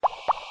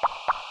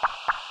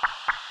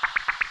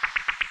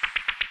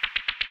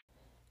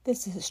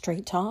This is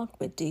Straight Talk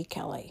with D.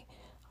 Kelly.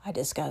 I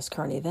discuss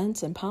current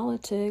events and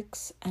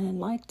politics, and I'd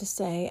like to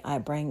say I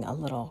bring a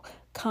little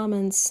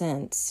common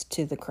sense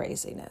to the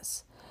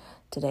craziness.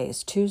 Today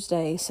is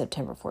Tuesday,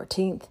 September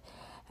 14th,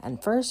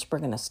 and first we're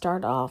going to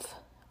start off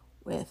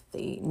with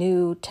the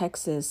new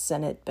Texas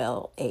Senate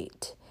Bill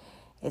 8.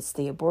 It's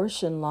the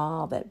abortion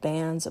law that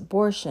bans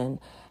abortion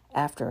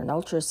after an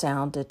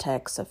ultrasound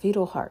detects a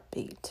fetal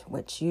heartbeat,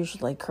 which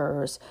usually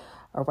occurs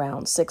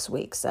around 6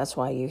 weeks. That's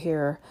why you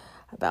hear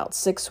about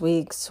 6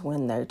 weeks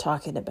when they're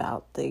talking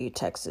about the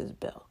Texas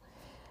bill.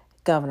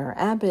 Governor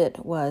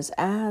Abbott was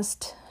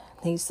asked,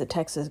 he's the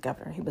Texas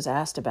governor, he was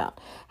asked about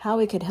how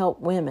he could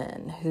help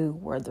women who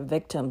were the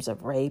victims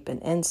of rape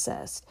and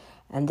incest,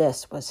 and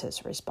this was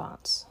his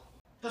response.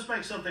 Let's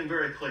make something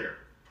very clear.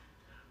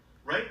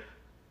 Rape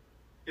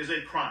is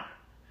a crime,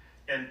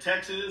 and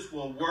Texas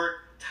will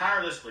work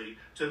tirelessly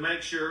to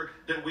make sure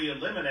that we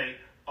eliminate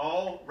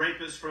all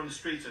rapists from the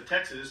streets of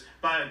Texas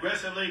by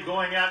aggressively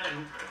going out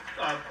and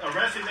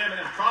arresting them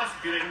and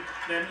prosecuting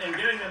them and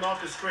getting them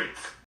off the streets.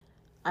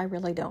 I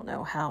really don't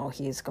know how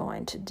he's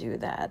going to do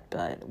that,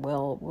 but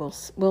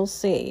we'll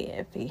see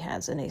if he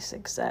has any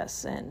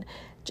success in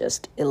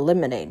just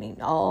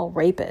eliminating all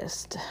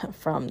rapists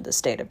from the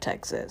state of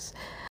Texas.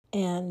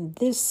 And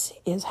this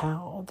is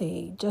how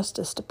the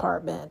Justice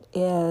Department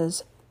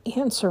is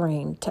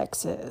answering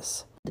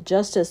Texas. The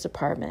Justice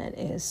Department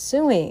is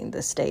suing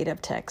the state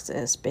of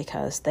Texas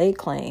because they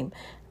claim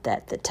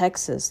that the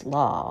Texas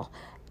law,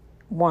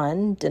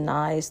 1,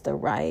 denies the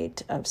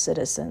right of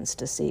citizens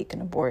to seek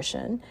an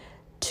abortion,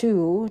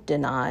 2,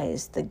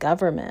 denies the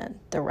government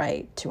the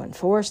right to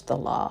enforce the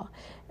law,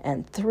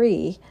 and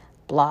 3,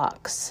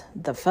 blocks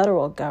the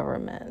federal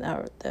government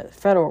or the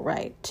federal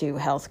right to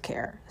health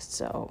care.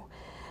 So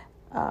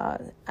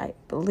I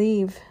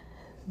believe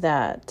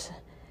that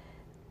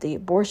the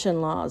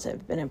abortion laws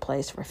have been in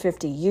place for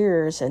 50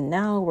 years, and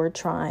now we're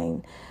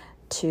trying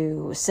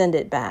to send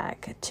it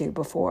back to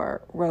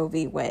before Roe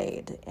v.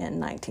 Wade in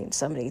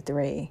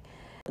 1973.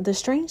 The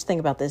strange thing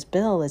about this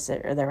bill is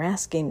that they're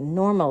asking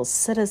normal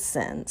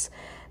citizens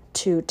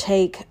to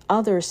take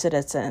other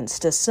citizens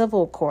to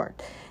civil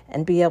court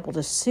and be able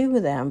to sue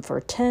them for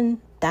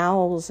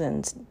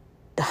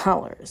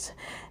 $10,000.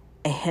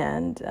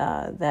 And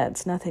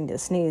that's nothing to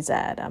sneeze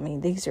at. I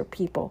mean, these are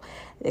people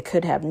that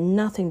could have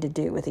nothing to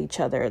do with each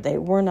other. They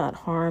were not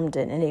harmed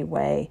in any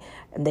way,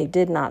 and they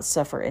did not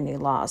suffer any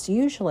loss.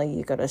 Usually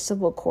you go to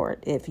civil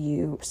court if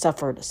you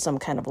suffered some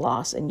kind of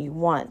loss and you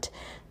want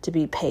to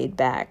be paid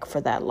back for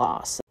that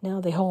loss.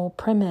 Now, the whole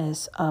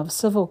premise of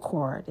civil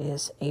court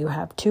is you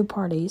have two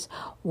parties,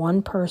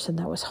 one person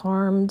that was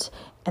harmed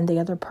and the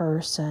other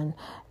person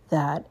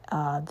that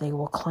they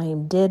will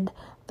claim did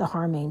the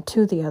harming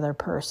to the other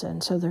person.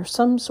 So there's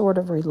some sort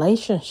of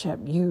relationship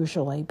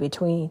usually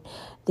between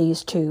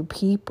these two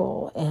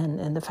people,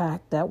 and the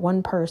fact that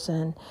one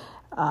person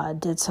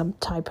did some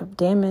type of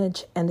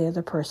damage and the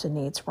other person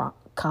needs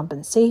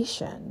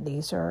compensation.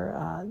 This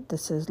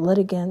is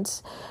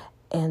litigants,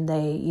 and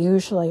they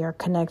usually are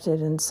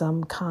connected in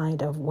some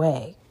kind of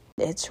way.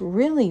 It's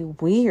really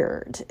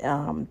weird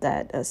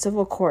that a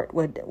civil court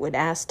would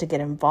ask to get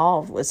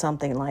involved with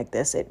something like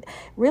this. It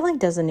really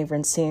doesn't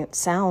even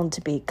sound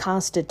to be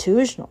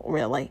constitutional,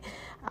 really.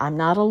 I'm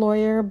not a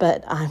lawyer,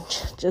 but I'm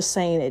just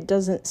saying it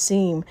doesn't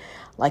seem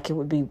like it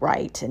would be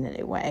right in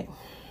any way.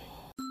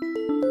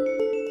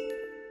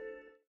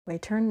 We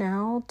turn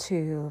now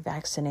to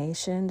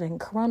vaccination and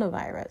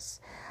coronavirus.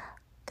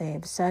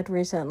 They've said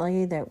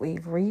recently that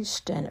we've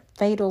reached a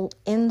fatal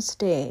end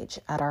stage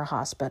at our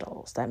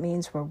hospitals. That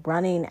means we're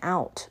running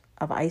out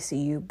of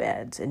ICU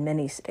beds in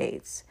many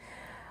states.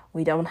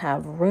 We don't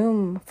have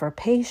room for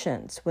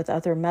patients with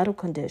other medical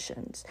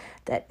conditions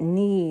that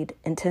need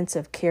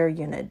intensive care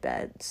unit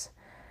beds.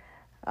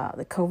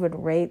 The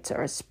COVID rates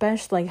are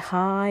especially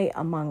high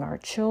among our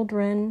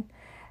children,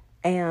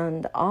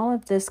 and all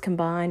of this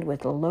combined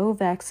with low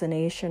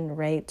vaccination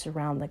rates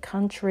around the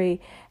country,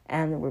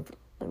 and we've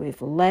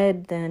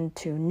led then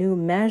to new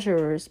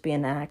measures being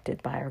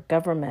enacted by our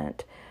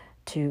government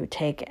to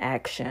take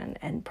action.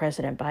 And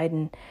President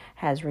Biden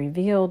has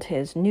revealed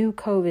his new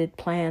COVID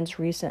plans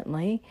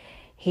recently.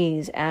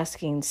 He's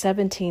asking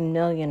 17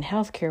 million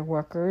healthcare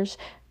workers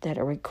that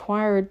are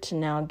required to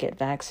now get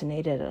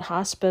vaccinated at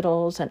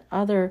hospitals and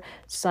other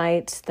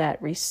sites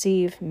that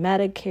receive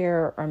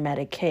Medicare or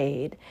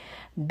Medicaid.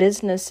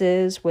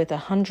 Businesses with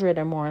 100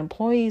 or more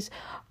employees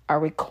are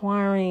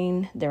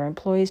requiring their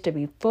employees to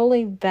be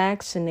fully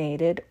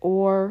vaccinated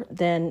or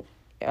then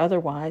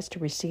otherwise to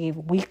receive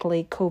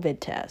weekly COVID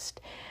tests.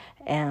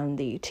 And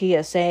the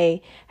TSA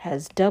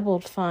has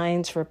doubled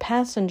fines for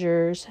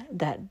passengers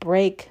that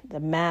break the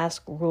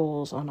mask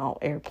rules on all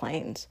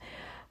airplanes.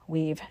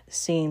 We've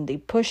seen the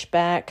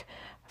pushback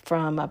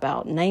from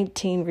about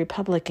 19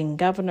 Republican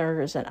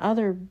governors and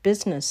other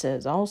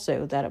businesses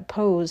also that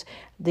oppose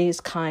these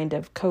kind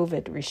of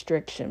COVID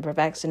restriction for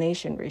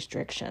vaccination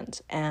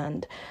restrictions.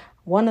 And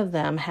one of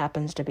them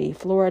happens to be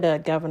Florida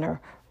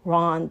Governor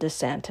Ron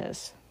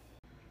DeSantis.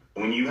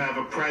 When you have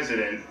a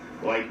president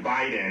like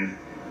Biden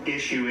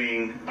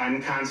issuing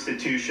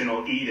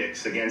unconstitutional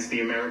edicts against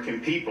the American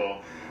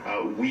people.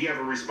 We have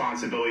a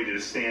responsibility to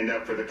stand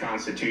up for the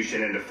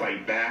Constitution and to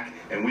fight back,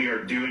 and we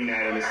are doing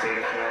that in the state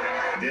of Florida.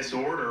 This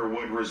order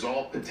would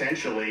result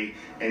potentially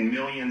in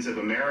millions of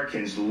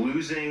Americans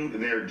losing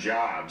their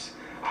jobs.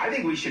 I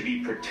think we should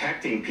be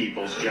protecting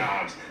people's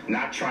jobs,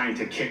 not trying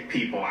to kick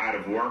people out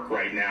of work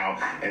right now,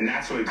 and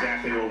that's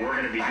exactly what we're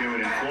going to be doing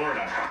in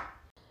Florida.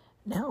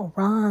 Now,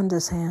 Ron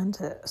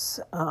DeSantis,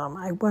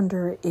 I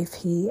wonder if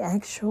he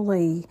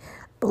actually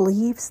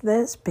believes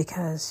this,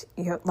 because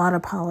a lot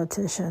of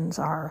politicians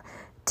are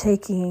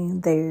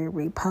taking the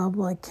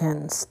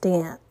Republican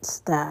stance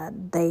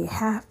that they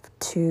have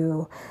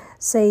to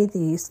say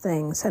these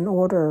things in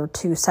order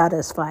to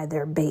satisfy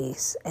their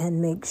base and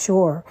make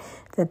sure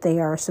that they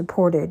are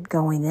supported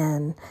going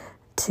in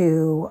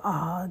to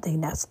the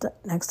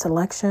next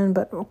election.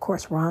 But of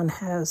course, Ron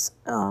has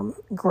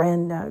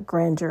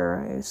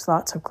grandeur,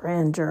 lots of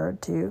grandeur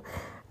to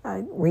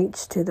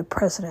reach to the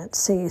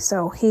presidency,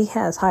 so he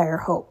has higher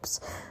hopes.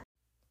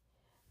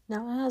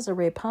 Now, as a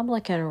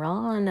Republican,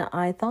 Ron,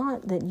 I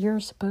thought that you're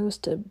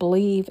supposed to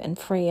believe in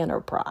free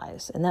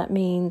enterprise, and that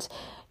means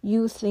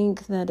you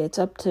think that it's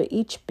up to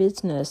each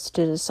business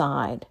to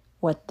decide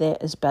what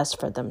is best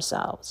for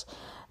themselves,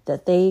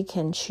 that they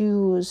can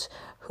choose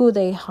who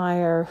they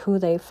hire, who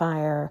they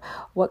fire,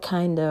 what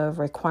kind of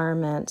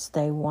requirements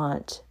they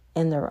want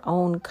in their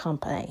own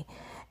company.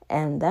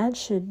 And that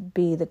should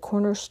be the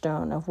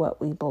cornerstone of what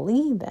we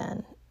believe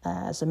in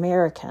as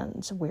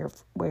Americans. We're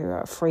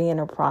a free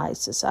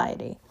enterprise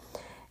society,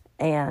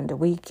 and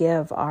we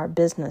give our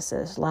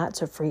businesses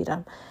lots of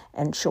freedom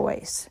and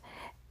choice.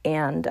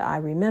 And I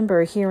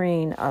remember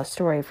hearing a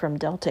story from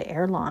Delta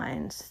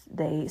Airlines.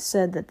 They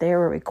said that they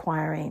were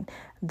requiring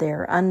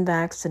their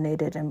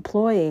unvaccinated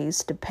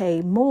employees to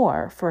pay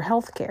more for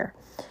health care.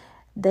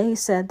 They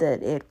said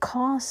that it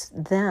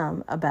cost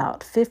them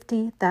about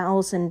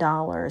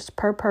 $50,000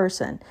 per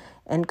person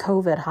in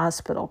COVID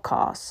hospital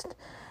costs.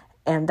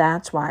 And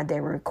that's why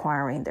they were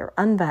requiring their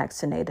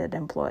unvaccinated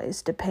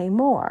employees to pay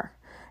more.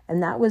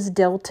 And that was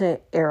Delta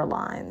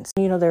Airlines.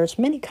 There's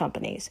many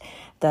companies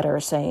that are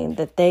saying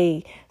that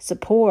they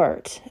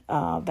support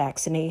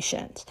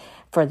vaccinations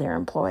for their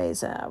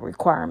employees'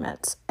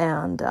 requirements.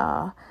 And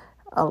a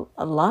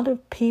lot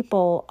of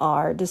people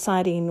are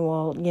deciding,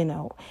 well,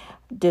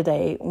 do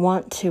they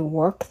want to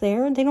work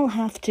there? They don't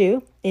have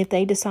to. If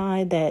they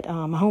decide that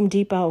Home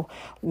Depot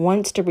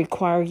wants to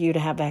require you to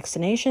have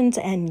vaccinations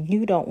and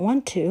you don't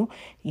want to,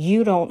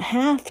 you don't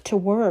have to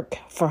work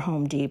for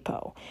Home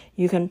Depot.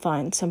 You can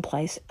find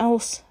someplace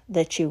else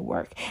that you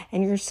work.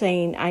 And you're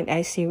saying,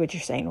 I see what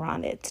you're saying,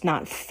 Ron. It's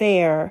not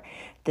fair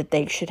that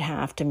they should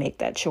have to make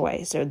that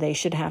choice, or they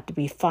should have to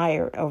be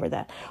fired over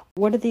that.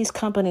 What are these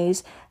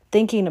companies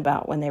thinking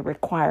about when they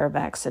require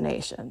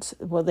vaccinations?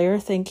 Well, they're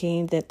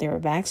thinking that their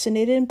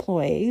vaccinated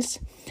employees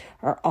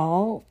are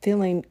all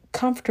feeling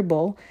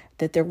comfortable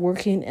that they're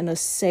working in a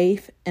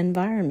safe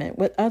environment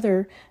with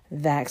other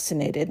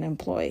vaccinated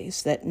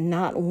employees, that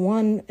not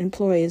one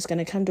employee is going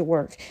to come to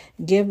work,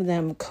 give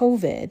them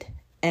COVID,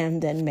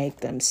 and then make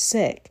them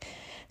sick.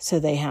 So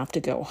they have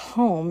to go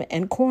home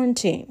and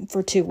quarantine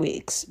for 2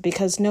 weeks,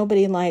 because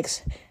nobody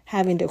likes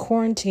having to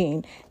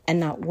quarantine and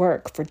not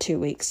work for 2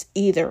 weeks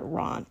either,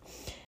 Ron.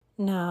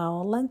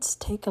 Now, let's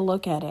take a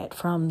look at it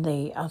from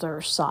the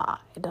other side.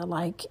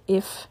 Like,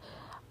 if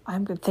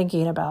I'm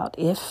thinking about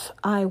if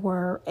I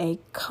were a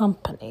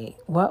company,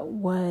 what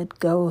would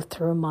go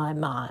through my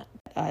mind?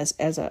 As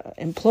an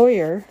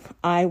employer,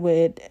 I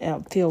would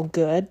feel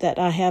good that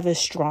I have a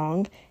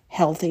strong,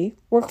 healthy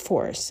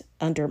workforce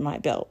under my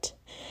belt,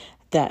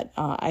 that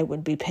I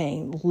would be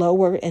paying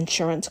lower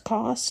insurance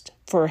costs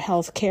for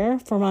health care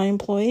for my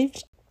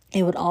employees.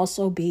 It would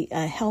also be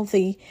a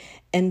healthy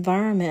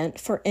environment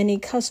for any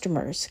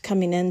customers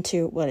coming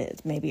into what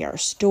is maybe our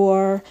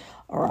store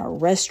or our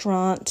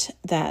restaurant,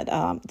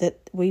 that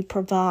we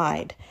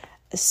provide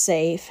a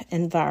safe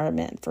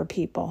environment for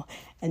people,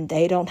 and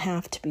they don't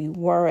have to be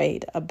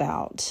worried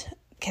about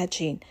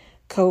catching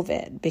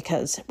COVID,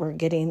 because we're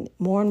getting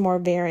more and more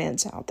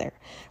variants out there.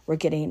 We're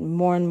getting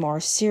more and more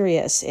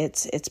serious.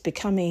 It's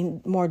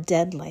becoming more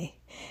deadly.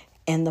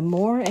 And the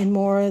more and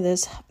more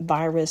this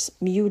virus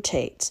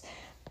mutates,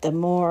 the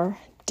more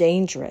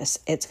dangerous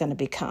it's going to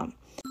become.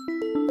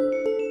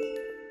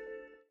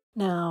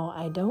 Now,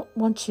 I don't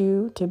want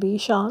you to be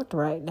shocked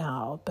right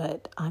now,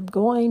 but I'm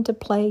going to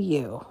play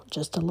you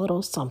just a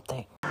little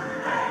something.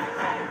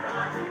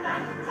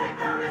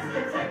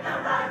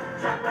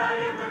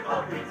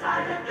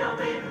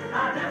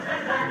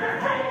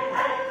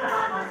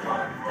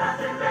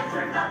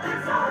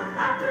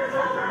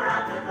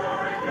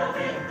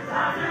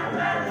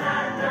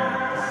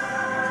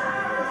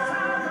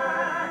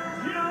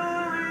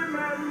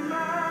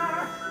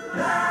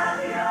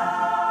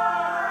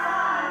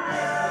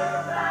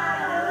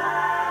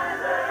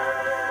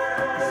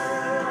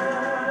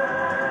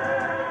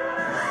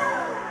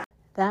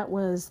 That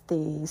was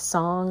the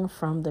song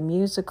from the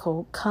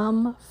musical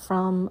Come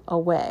From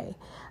Away.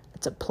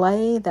 It's a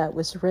play that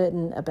was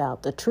written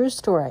about the true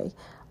story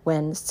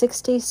when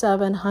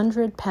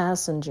 6,700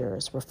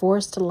 passengers were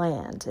forced to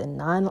land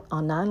on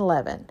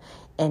 9/11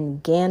 in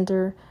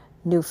Gander,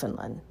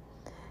 Newfoundland.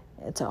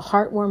 It's a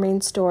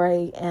heartwarming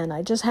story, and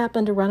I just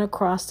happened to run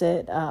across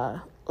it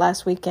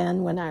last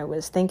weekend when I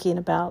was thinking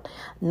about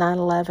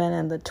 9/11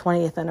 and the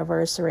 20th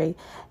anniversary.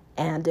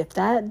 And if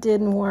that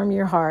didn't warm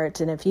your heart,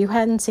 and if you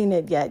hadn't seen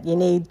it yet, you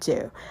need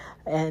to.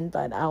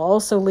 But I'll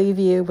also leave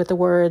you with the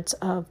words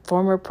of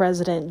former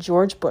President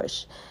George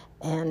Bush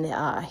and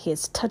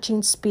his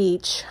touching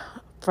speech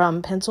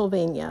from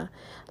Pennsylvania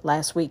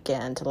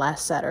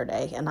last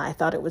Saturday. And I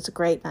thought it was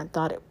great, and I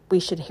thought we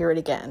should hear it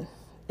again.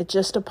 It's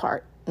just a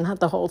part, not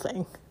the whole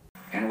thing.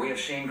 And we have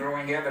seen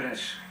growing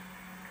evidence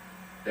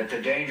that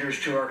the dangers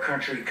to our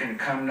country can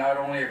come not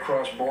only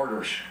across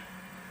borders,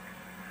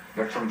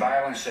 but from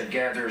violence that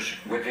gathers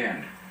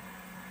within.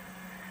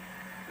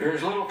 There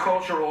is little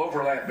cultural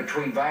overlap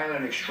between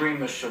violent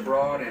extremists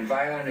abroad and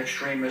violent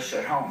extremists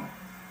at home.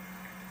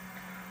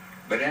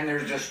 But in their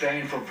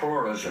disdain for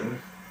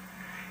pluralism,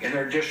 in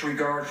their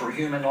disregard for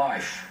human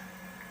life,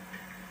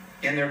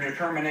 in their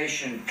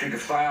determination to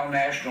defile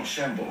national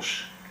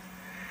symbols,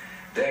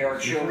 they are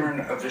children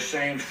of the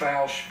same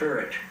foul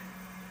spirit,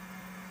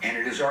 and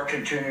it is our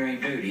continuing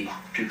duty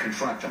to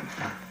confront them.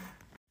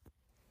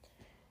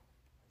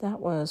 That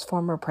was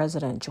former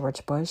President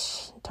George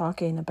Bush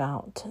talking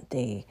about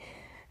the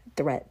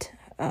threat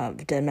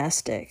of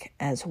domestic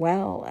as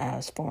well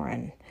as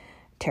foreign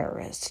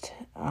terrorists.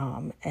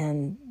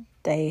 And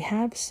they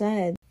have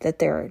said that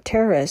there are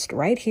terrorists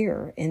right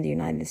here in the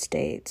United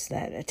States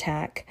that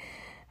attack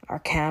our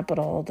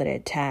capital, that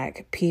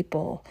attack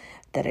people,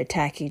 that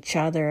attack each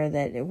other,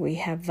 that we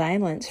have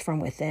violence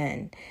from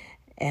within.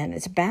 And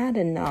it's bad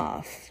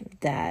enough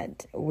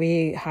that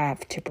we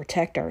have to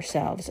protect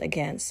ourselves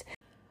against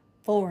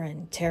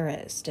foreign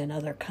terrorists in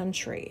other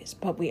countries,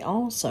 but we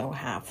also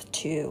have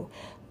to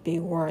be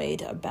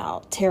worried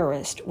about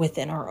terrorists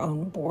within our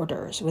own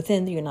borders,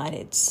 within the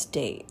United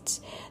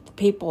States. The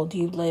people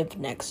you live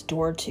next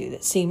door to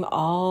that seem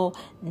all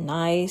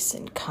nice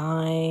and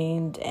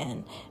kind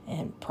and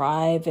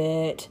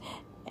private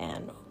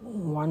and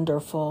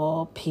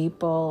wonderful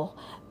people,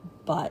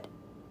 but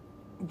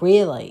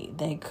really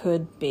they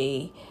could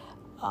be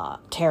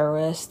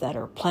terrorists that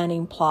are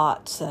planning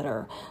plots, that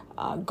are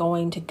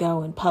going to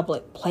go in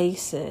public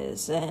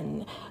places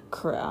and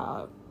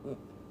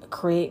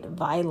create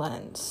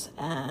violence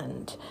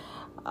and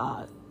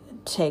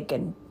take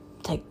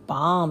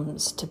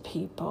bombs to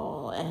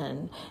people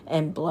and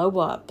blow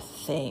up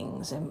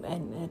things and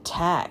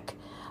attack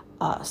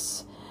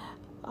us.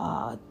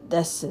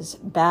 This is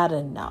bad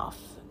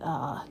enough.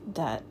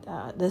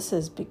 This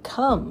has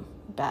become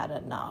bad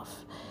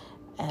enough,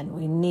 and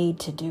we need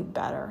to do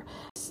better.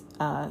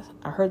 I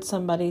heard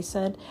somebody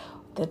said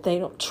that they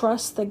don't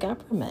trust the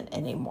government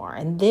anymore.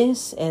 And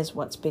this is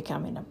what's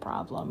becoming a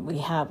problem. We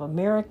have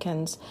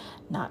Americans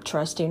not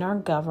trusting our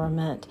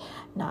government,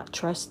 not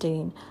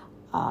trusting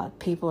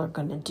people are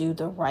going to do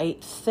the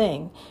right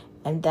thing.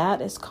 And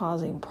that is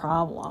causing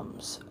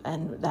problems.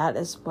 And that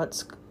is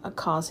what's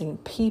causing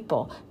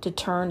people to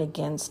turn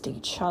against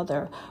each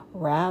other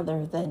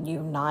rather than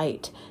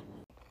unite.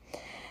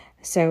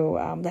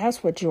 So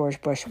that's what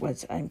George Bush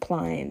was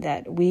implying,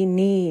 that we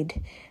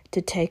need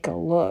to take a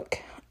look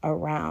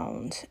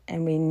around,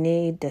 and we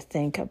need to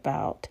think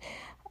about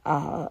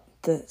the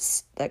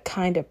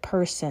kind of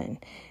person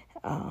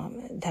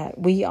that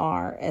we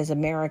are as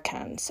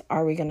Americans.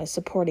 Are we going to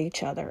support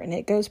each other? And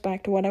it goes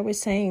back to what I was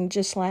saying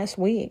just last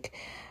week.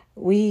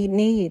 We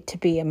need to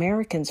be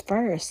Americans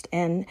first.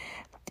 And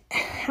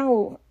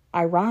how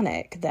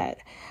ironic that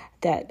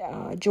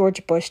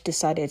George Bush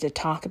decided to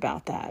talk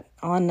about that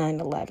on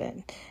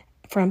 9/11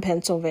 from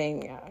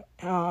Pennsylvania,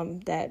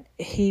 that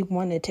he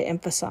wanted to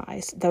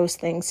emphasize those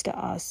things to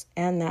us,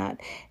 and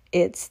that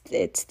it's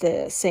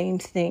the same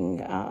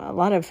thing. A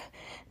lot of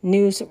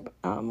news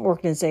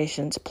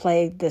organizations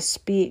played this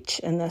speech,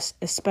 and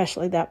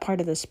especially that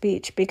part of the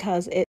speech,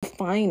 because it's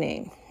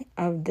defining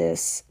of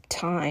this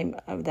time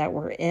that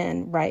we're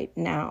in right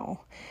now.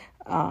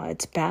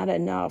 It's bad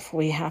enough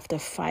we have to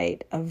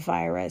fight a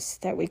virus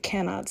that we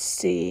cannot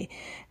see,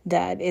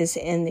 that is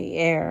in the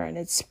air, and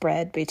it's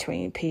spread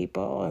between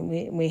people, and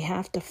we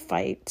have to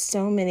fight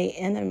so many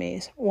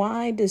enemies.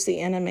 Why does the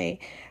enemy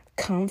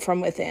come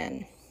from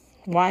within?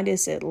 Why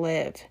does it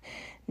live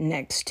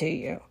next to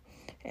you?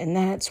 And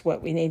that's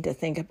what we need to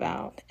think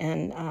about.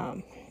 And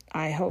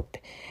I hope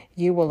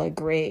you will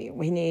agree.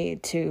 We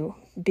need to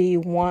be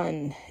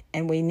one,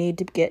 and we need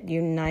to get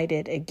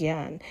united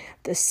again,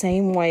 the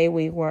same way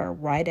we were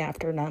right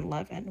after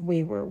 9/11.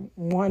 We were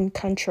one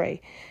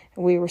country.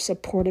 We were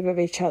supportive of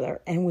each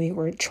other, and we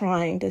were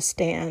trying to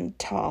stand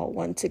tall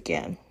once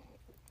again.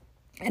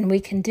 And we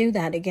can do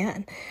that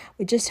again.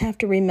 We just have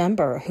to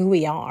remember who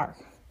we are.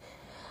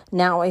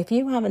 Now, if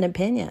you have an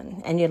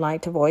opinion and you'd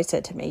like to voice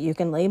it to me, you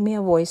can leave me a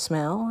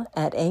voicemail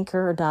at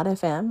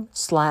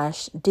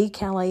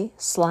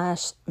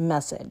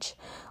anchor.fm/dkelly/message.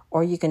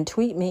 Or you can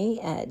tweet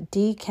me at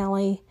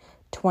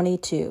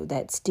dkelly22.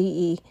 That's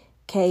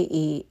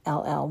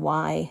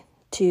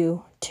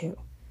DEKELLY22.